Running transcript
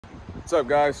What's up,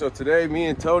 guys? So today me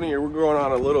and Tony we're going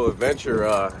on a little adventure,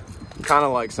 kind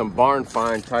of like some barn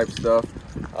find type stuff.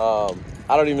 I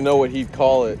don't even know what he'd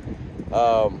call it.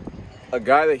 A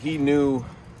guy that he knew,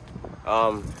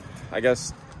 I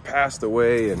guess, passed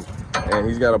away, and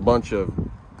he's got a bunch of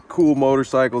cool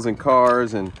motorcycles and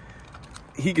cars, and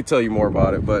he could tell you more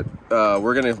about it. But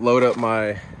we're gonna load up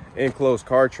my enclosed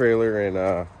car trailer,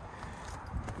 and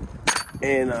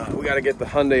we got to get the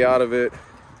Hyundai out of it,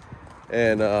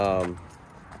 and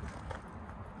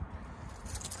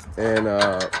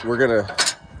we're gonna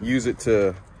use it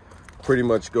to pretty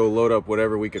much go load up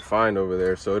whatever we could find over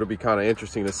there. So it'll be kind of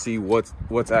interesting to see what's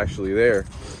actually there.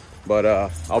 But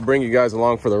I'll bring you guys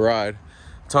along for the ride.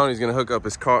 Tony's gonna hook up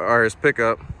his car or his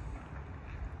pickup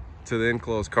to the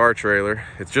enclosed car trailer.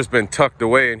 It's just been tucked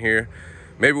away in here.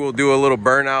 Maybe we'll do a little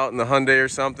burnout in the Hyundai or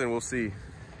something. We'll see.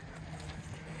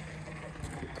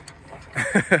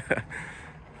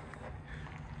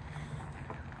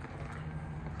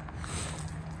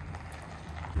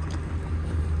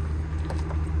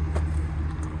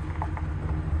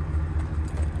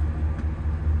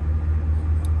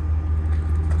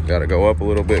 Got to go up a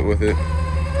little bit with it.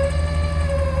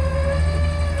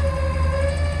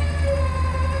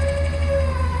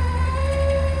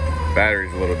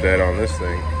 Battery's a little dead on this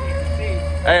thing.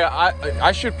 Hey,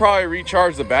 I should probably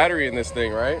recharge the battery in this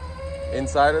thing, right?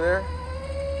 Inside of there?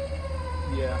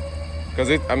 Yeah. Because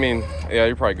I mean, yeah,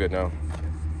 you're probably good now.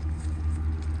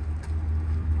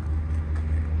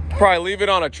 Probably leave it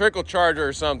on a trickle charger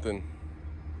or something.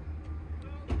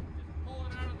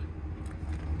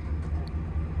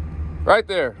 Right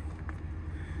there.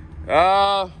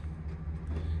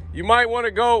 You might want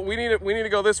to go. We need to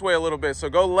go this way a little bit. So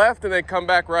go left and then come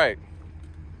back right.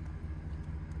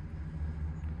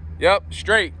 Yep,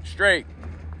 straight.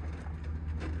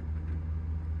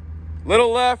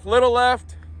 Little left.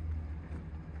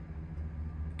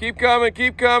 Keep coming.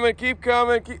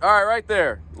 All right, right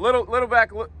there. Little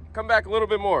back. Come back a little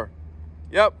bit more.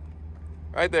 Yep,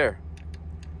 right there.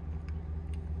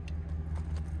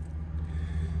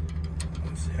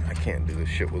 Let's see, I can't do this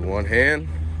shit with one hand.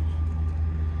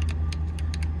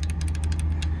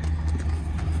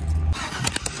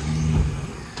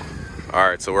 All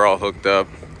right, so we're all hooked up.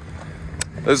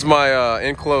 This is my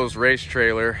enclosed race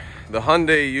trailer. The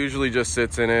Hyundai usually just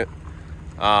sits in it.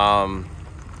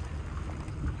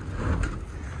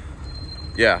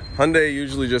 Yeah, Hyundai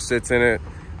usually just sits in it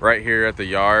right here at the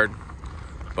yard.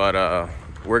 But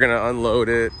we're gonna unload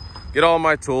it, get all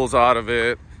my tools out of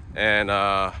it, and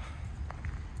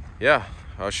yeah,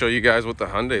 I'll show you guys what the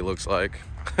Hyundai looks like.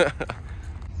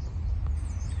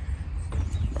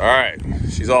 All right,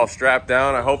 she's all strapped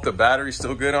down. I hope the battery's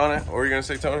still good on it. What were you gonna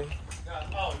say, Tony?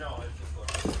 Oh no,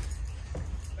 it's just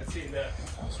I've seen that.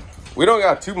 We don't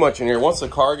got too much in here. Once the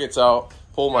car gets out,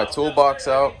 pull my toolbox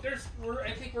out.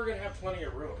 I think we're gonna have plenty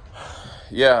of room.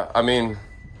 Yeah, I mean,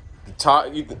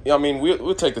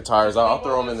 we'll take the tires out. I'll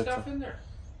throw them in the stuff in there.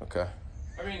 Okay.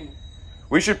 I mean,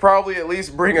 we should probably at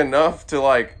least bring enough to,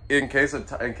 like, in case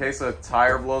a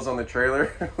tire blows on the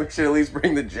trailer. We should at least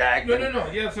bring the jack. No.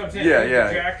 Yeah, that's what I'm saying. Yeah.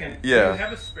 The jack and, yeah. Do you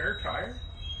have a spare tire?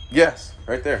 Yes,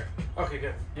 right there. Okay,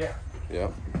 good. Yeah.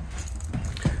 Yep.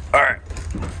 All right,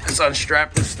 let's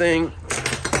unstrap this thing.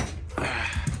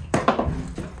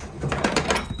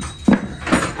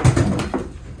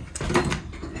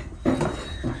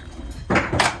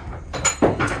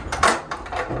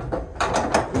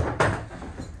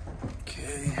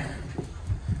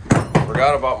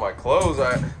 Forgot about my clothes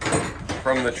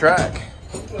from the track.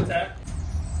 What's that?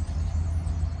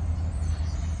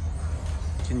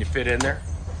 Can you fit in there?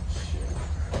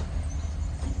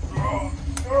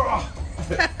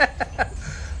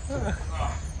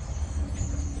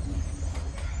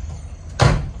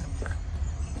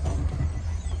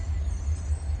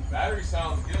 Battery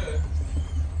sounds good.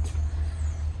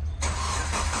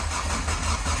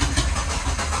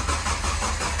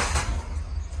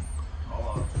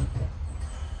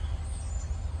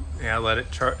 Yeah, let it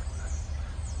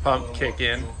pump kick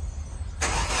in.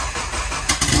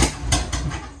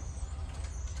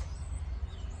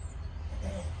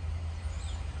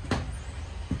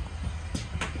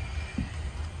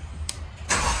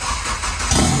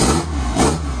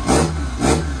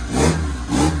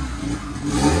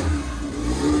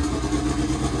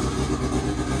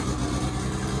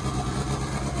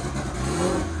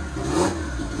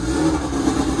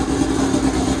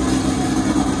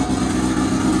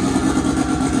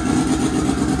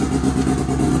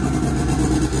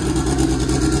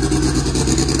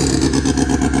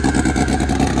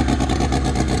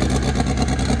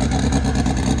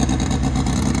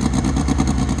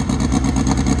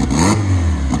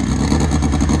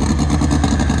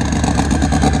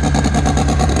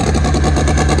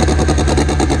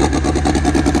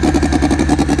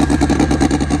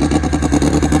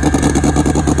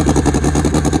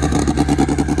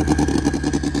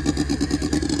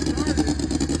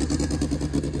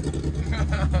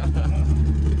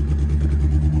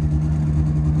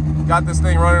 Got this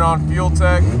thing running on fuel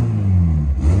tech.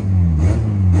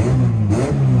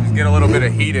 Just get a little bit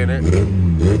of heat in it.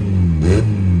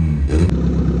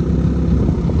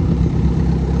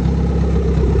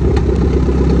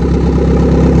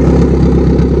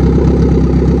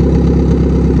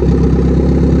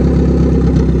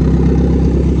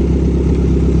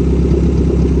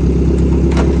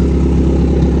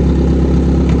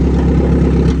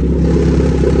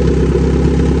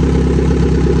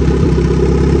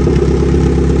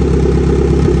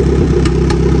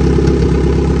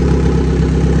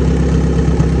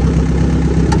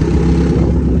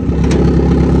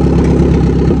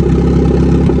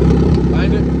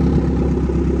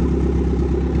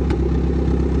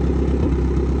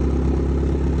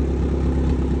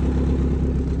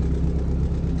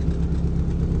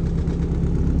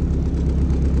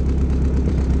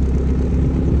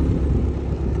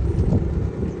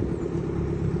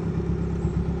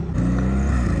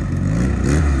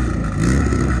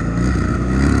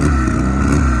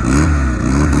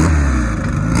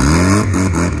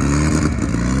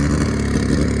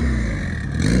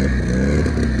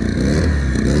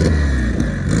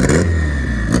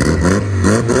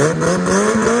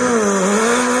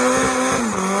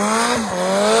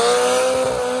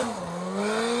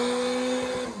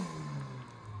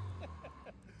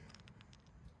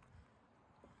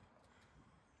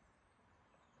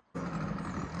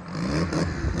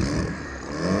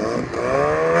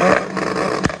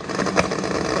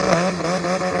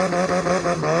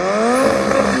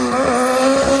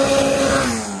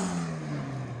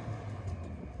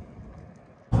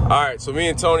 All right, so me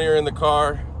and Tony are in the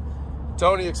car.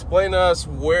 Tony, explain to us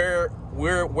where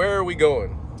are we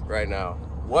going right now?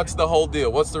 What's the whole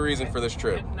deal? What's the reason for this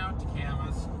trip? Heading out to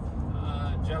Camas.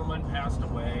 A gentleman passed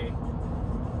away.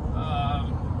 A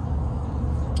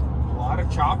lot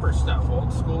of chopper stuff,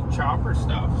 old school chopper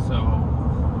stuff.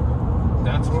 So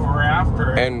that's what we're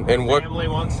after. And what family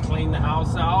wants to clean the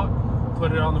house out,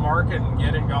 put it on the market, and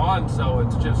get it going. So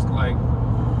it's just like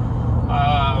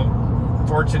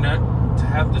fortunate to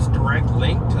have this direct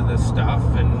link to this stuff,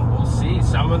 and we'll see.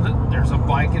 Some of there's a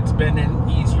bike that's been in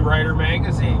Easy Rider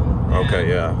magazine. Okay,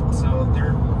 yeah. So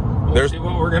we'll see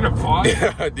what we're gonna find.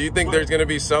 Yeah. Do you think there's gonna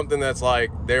be something that's like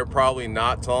they're probably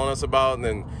not telling us about, and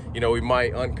then we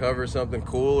might uncover something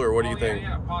cool, or what do you think?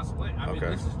 Yeah, possibly. I mean,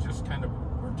 this is just kind of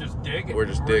we're just digging. We're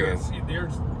just digging.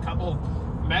 There's a couple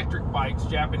metric bikes,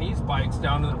 Japanese bikes,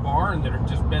 down in the barn that have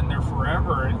just been there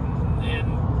forever,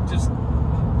 and just.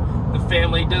 The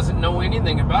family doesn't know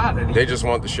anything about it. They just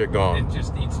want the shit gone. It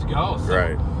just needs to go. So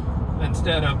right.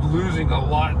 Instead of losing a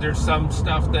lot, there's some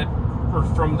stuff that were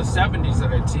from the 70s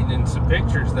that I'd seen in some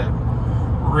pictures that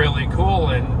were really cool.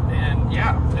 And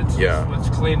yeah, let's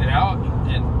clean it out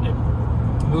and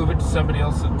move it to somebody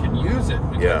else that can use it.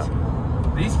 Because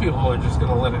these people are just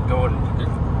going to let it go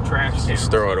and trash.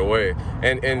 Just throw it away.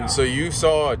 And so you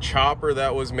saw a chopper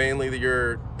that was mainly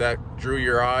that drew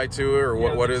your eye to it, or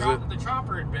what is it? The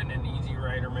chopper had been in Easy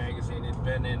Rider magazine. It's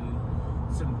been in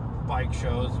some bike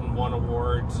shows and won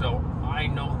awards. So I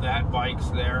know that bike's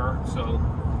there. So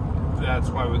that's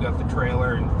why we got the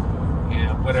trailer, and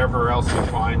whatever else we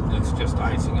find, it's just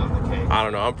icing on the cake. I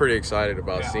don't know. I'm pretty excited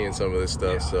about seeing some of this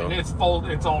stuff. So and it's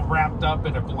all wrapped up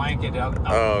in a blanket.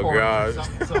 Oh gosh.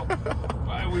 So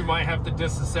we might have to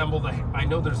disassemble I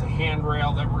know there's a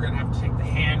handrail that we're gonna have to take the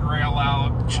handrail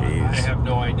out. Jeez. I have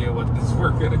no idea what we're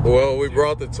gonna do. Well, we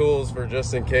brought the tools for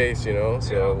just in case,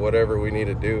 so whatever we need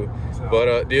to do. So,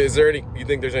 but is there you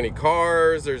think there's any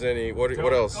cars? There's any what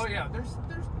else? Oh yeah, there's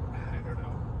I don't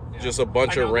know. Yeah. Just a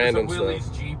bunch of random stuff. Willys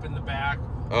Jeep in the back.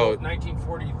 Oh,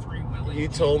 1943 Willys. You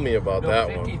told me about that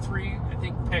 53, one. I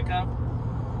think pickup.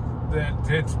 That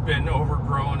it's been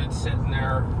overgrown. It's sitting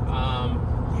there.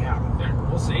 Yeah,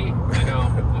 we'll see.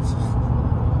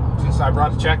 Just I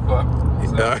brought a checkbook.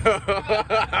 So.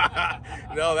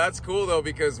 No, that's cool though,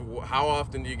 because how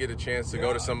often do you get a chance to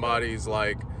go to somebody's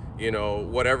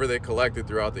whatever they collected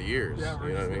throughout the years? Yeah,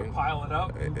 we're just gonna pile it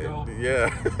up and go.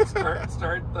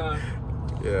 Start the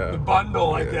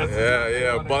bundle, I guess.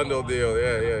 Yeah, bundle deal.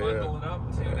 Yeah. Bundle it up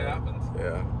and see what happens.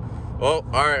 Yeah. Well,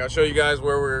 all right. I'll show you guys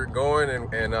where we're going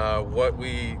and what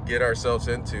we get ourselves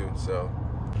into. So.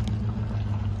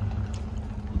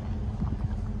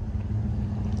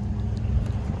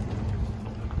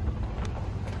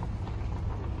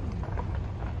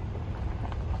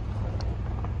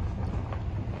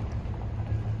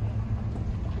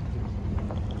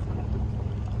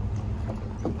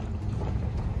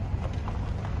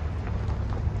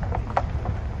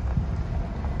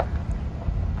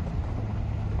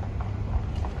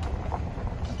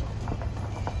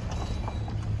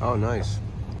 Oh, nice.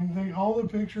 All the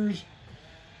pictures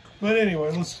But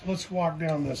anyway, let's walk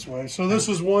down this way. So this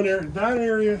is one area. That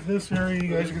area, this area, you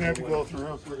guys are gonna have to go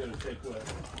through. We're gonna take what?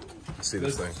 Let's see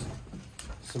this thing.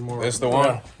 Some more. This the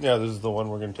one? Yeah, this is the one.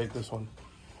 We're gonna take this one.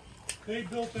 They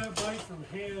built that bike from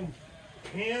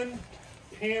hand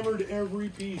hammered every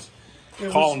piece.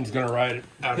 Colin's gonna ride it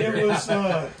out of It here. was.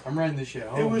 I'm riding this shit.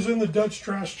 It was in the Dutch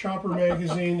Trash Chopper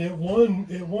magazine. It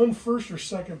won first or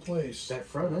second place. That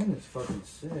front end is fucking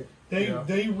sick. They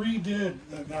redid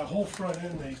that whole front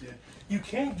end. They did. You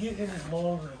can't get any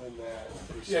longer than that.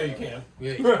 Yeah, you can.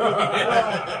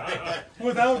 Yeah.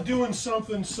 Without doing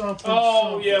something.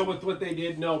 Oh, yeah, with what they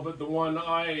did, no, but the one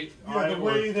the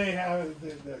way they have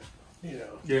it, you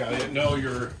know. Yeah, no,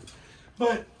 you're.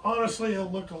 But honestly, it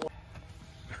looked a lot.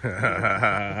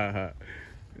 Okay.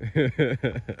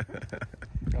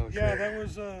 Yeah, that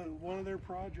was one of their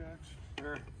projects.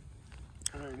 Sure.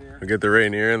 Rainier. We get the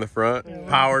Rainier in the front,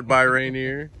 powered by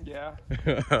Rainier. Yeah.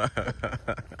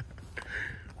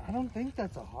 I don't think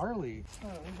that's a Harley.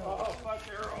 Oh, fuck,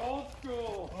 they're old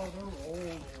school. Oh, they're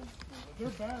old. They're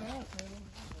badass, man.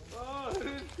 Oh, it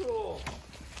is cool.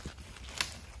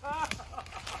 Now,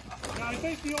 I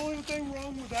think the only thing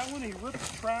wrong with that one, he ripped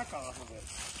the track off of it.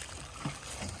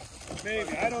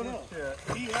 Maybe, I don't know.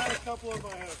 He had a couple of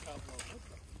them, I had a couple of them.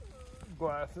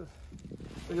 Glasses.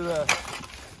 Look at that.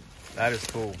 That is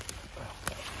cool.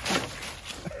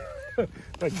 Look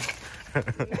at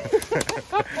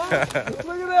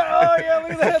that. Oh, yeah,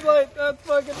 look at the headlight. That's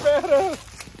fucking badass.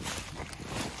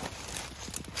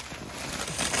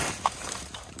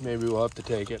 Maybe we'll have to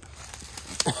take it.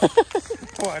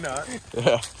 Why not?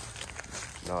 Yeah.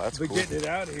 No, that's We're cool. getting it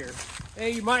out of here.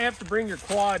 Hey, you might have to bring your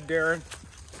quad, Darren.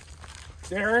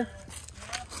 Darren?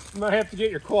 You might have to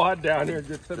get your quad down here and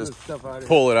get some of this stuff out of here.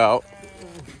 Pull it out.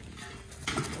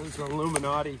 It's an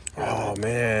Illuminati. Oh,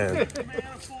 man.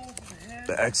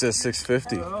 The XS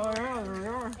 650. Oh, yeah, there we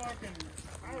are.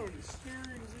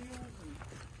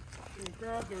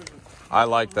 I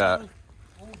like that.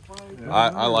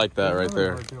 I like that right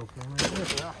there.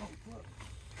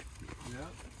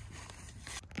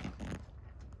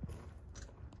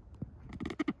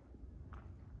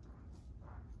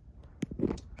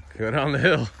 Go down the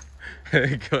hill. Go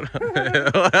down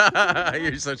the hill.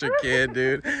 You're such a kid,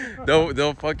 dude.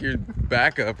 They'll fuck your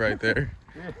back up right there.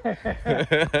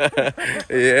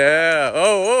 Yeah.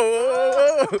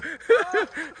 Oh.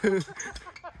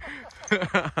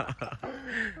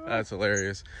 That's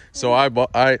hilarious. So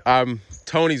I'm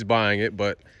Tony's buying it,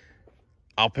 but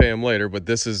I'll pay him later. But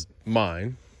this is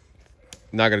mine.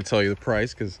 Not gonna tell you the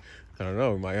price because I don't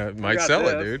know. Might sell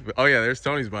it, dude. But, oh yeah, there's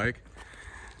Tony's bike.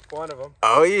 One of them.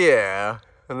 Oh yeah.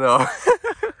 No.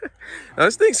 Now,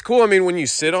 this thing's cool. I mean, when you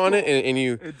sit on it and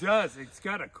you... It does. It's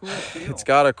got a cool feel. It's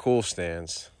got a cool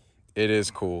stance. It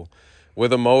is cool.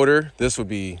 With a motor, this would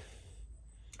be...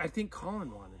 I think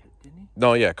Colin wanted it, didn't he?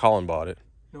 No, yeah, Colin bought it.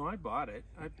 No, I bought it.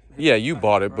 Yeah, you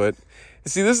bought it, but...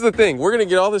 See, this is the thing. We're going to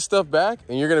get all this stuff back,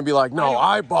 and you're going to be like, no,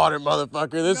 I bought it,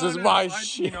 motherfucker. This is my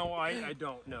shit. You know, I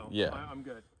don't know. Yeah. I'm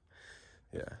good.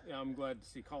 Yeah. Yeah, I'm glad to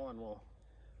see Colin will...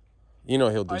 You know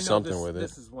he'll do something with it.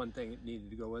 This is one thing that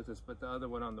needed to go with us, but the other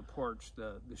one on the porch,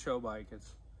 the show bike,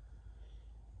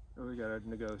 we got to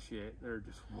negotiate. They're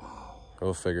just, whoa.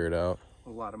 We'll figure it out. A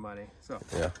lot of money. So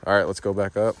yeah. All right, let's go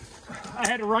back up. I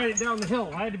had to ride it down the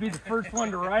hill. I had to be the first one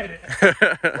to ride it.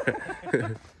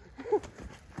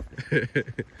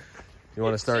 You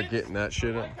want to start getting that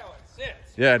shit up? I like how it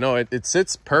sits. Yeah, no, it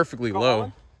sits perfectly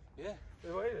low. Yeah.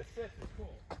 The way it sits is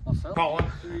cool.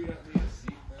 Colin.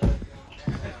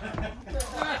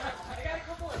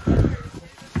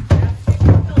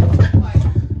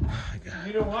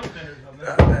 You don't want fenders on this.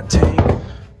 That tank.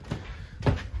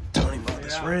 Tony bought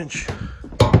this wrench.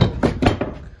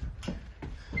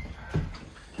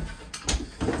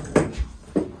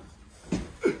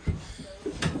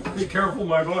 Be careful,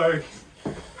 my bike.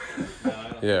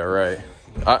 Yeah, right.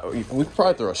 We could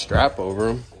probably throw a strap over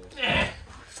him.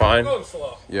 Fine. Go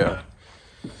slow. Yeah.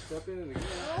 Step in and again.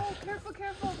 Oh, careful,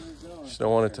 careful. Just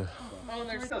don't want it to. Oh,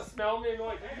 they're still smell me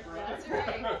like, hey, bro. That's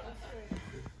right.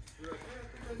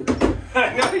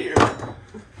 I know you.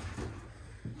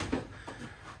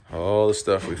 All the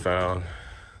stuff we found.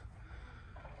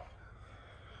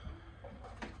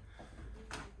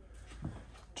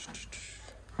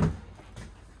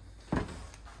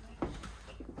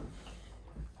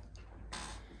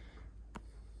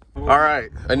 All right,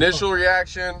 initial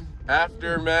reaction,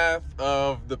 aftermath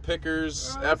of the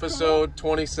Pickers episode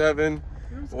 27.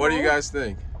 What do you guys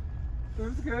think? It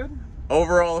was good.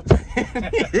 Overall opinion?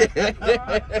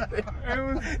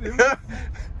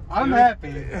 I'm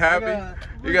happy. Happy?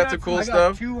 You got some cool I got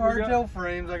stuff? 2 hardtail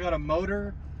frames. I got a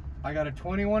motor. I got a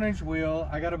 21-inch wheel.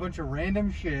 I got a bunch of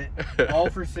random shit, all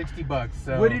for $60.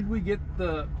 So What did we get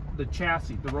the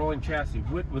chassis, the rolling chassis?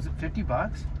 What was it?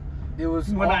 $50? it was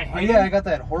when I hit yeah, him? I got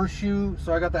that horseshoe.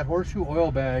 So I got that horseshoe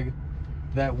oil bag,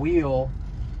 that wheel.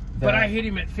 But I hit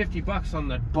him at $50 on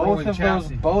the both rolling of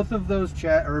chassis. both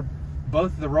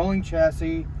the rolling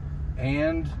chassis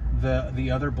and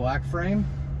the other black frame,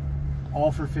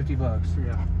 all for $50.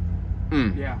 Yeah.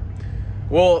 Mm. Yeah.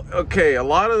 Well, okay, a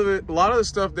lot of the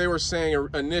stuff they were saying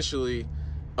initially,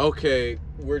 okay,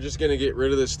 we're just gonna get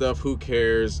rid of this stuff. Who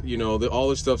cares? You know, all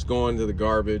this stuff's going to the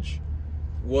garbage,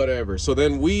 whatever. So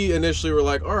then we initially were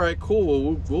like, all right,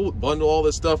 cool. We'll bundle all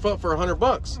this stuff up for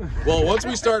 $100. Well, once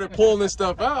we started pulling this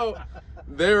stuff out,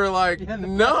 they were like,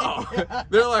 no.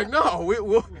 They're like,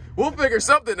 no. We'll figure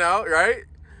something out, right?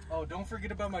 Oh, don't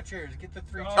forget about my chairs. Get the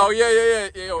 3 chairs. Oh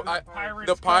yeah.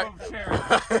 Pirate's Cove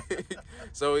chair.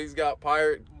 So he's got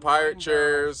pirate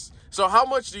chairs. So how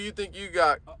much do you think you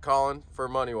got, Colin, for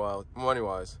money wise?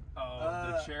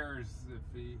 The chairs.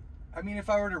 I mean, if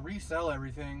I were to resell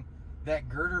everything, that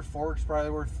girder fork's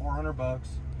probably worth $400.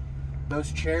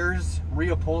 Those chairs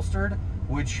reupholstered,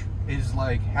 which is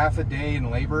like half a day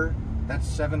in labor, that's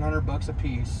 $700 a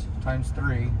piece times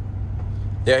 3.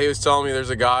 Yeah, he was telling me there's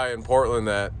a guy in Portland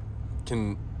that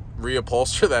can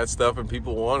reupholster that stuff and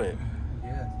people want it.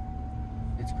 Yeah,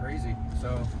 it's crazy.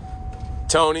 So,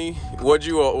 Tony, what'd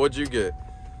you get?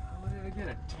 What did I get?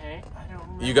 A tank? I don't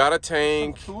remember. You got a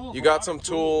tank. You got some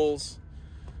tools.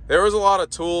 There was a lot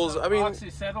of tools. I mean,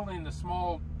 oxyacetylene, the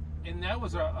small, and that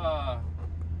was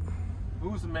who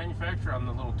was the manufacturer on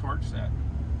the little torch set?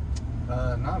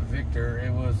 not Victor.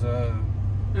 It was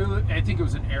I think it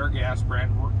was an air gas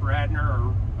brand, Radner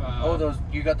or. oh, those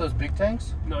you got those big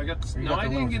tanks? No, I got. I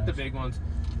didn't get the big ones.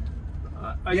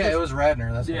 It was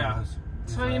Radner. That's yeah. what it was.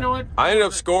 So you know what? I ended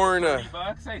up scoring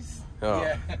 $30.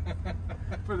 Yeah.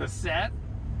 For the set.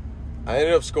 I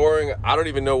ended up scoring, I don't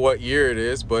even know what year it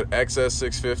is, but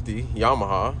XS650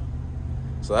 Yamaha.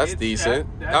 So that's decent.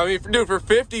 I mean, dude, for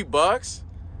 $50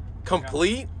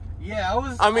 complete. Yeah, I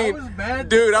was mad.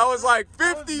 Dude, I was like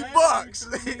 $50. He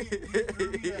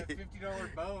threw me that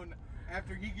 $50 bone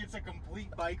after he gets a complete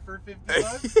bike for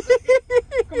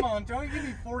 $50. Come on, Tony, give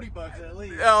me $40 at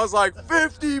least. Yeah, I was like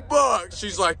 $50.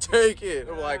 She's like, take it.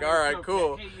 I'm like, all right,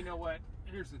 cool. Hey, you know what?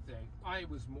 Here's the thing. I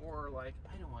was more like,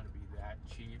 I don't want to be that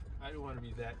cheap. I don't want to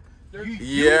be that.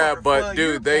 Yeah, but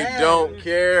dude, they don't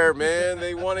care, man.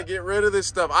 They want to get rid of this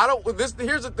stuff.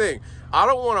 Here's the thing. I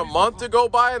don't want a month to go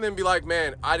by and then be like,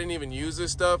 man, I didn't even use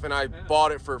this stuff and I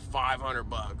bought it for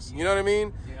 $500. You know what I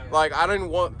mean? Yeah. Like, I didn't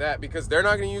want that because they're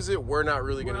not going to use it. We're not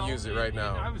really going to use it right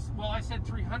now. I said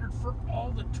 $300 for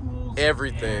all the tools.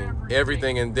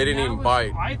 Everything, and they didn't even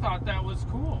bite. I thought that was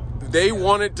cool. They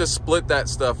wanted to split that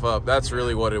stuff up. That's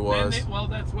really what it was.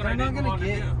 That's what I didn't want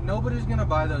to do. Nobody's gonna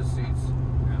buy those seats.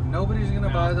 Nobody's gonna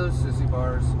buy those sissy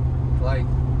bars,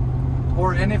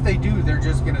 and if they do, they're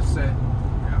just gonna sit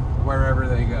wherever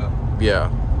they go. Yeah.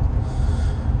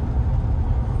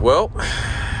 Well,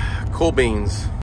 cool beans.